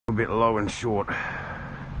bit low and short.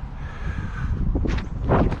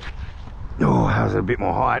 Oh, how's it a bit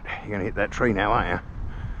more height? You're gonna hit that tree now, aren't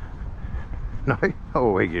you? No?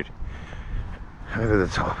 Oh, we're good. Over the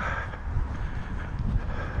top.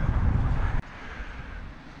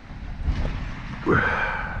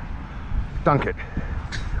 Dunk it.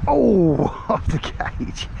 Oh, off the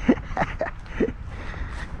cage.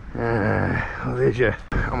 Well, there's your.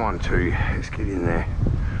 I'm on 2. Let's get in there.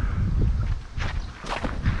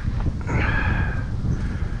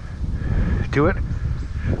 Do it.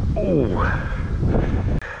 Oh.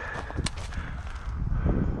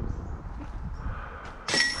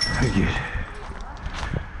 Very good.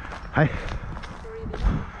 Hey.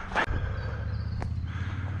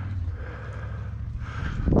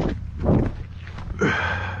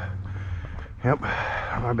 Yep,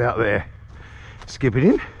 I'm about there. Skip it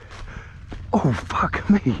in. Oh, fuck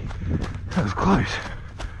me. That was close.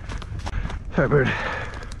 So, but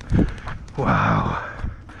wow.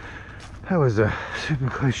 That was a super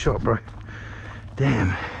close shot, bro.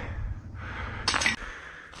 Damn.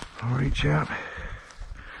 I'll reach out.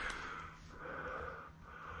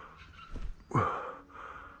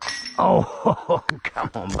 Oh, come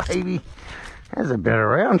on, baby. That's a better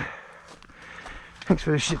round. Thanks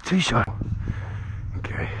for the shit tee shot.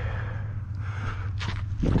 Okay.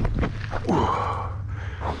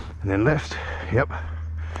 And then left. Yep.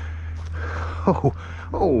 Oh,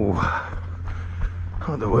 oh.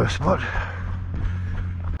 Not the worst spot.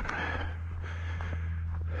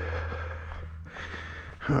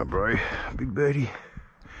 Alright, bro. Big birdie.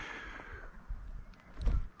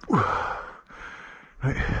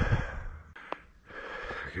 Right.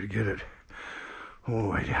 Gotta get it all the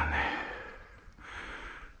way down there.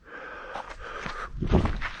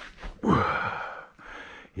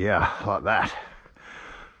 Yeah, like that.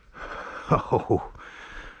 Oh,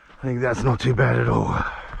 I think that's not too bad at all.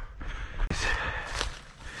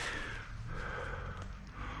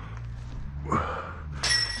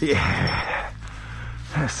 Yeah,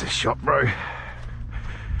 that's the shot, bro.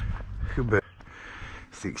 Good bird.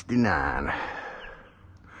 69.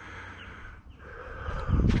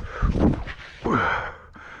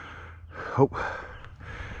 Oh,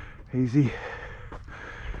 easy.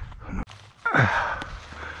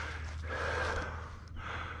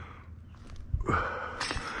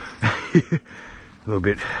 A little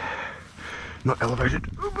bit not elevated.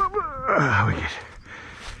 We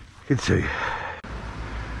good too.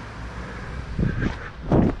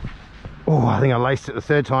 Oh, I think I laced it the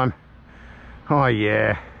 3rd time. Oh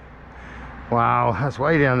yeah. Wow, that's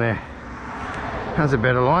way down there. That's a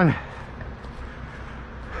better line.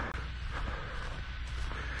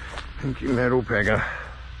 Thank you, metal pegger.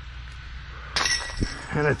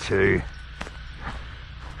 And a 2.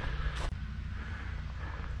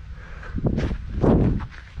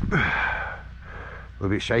 A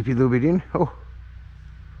little bit shapy, a little bit in.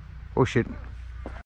 Oh shit.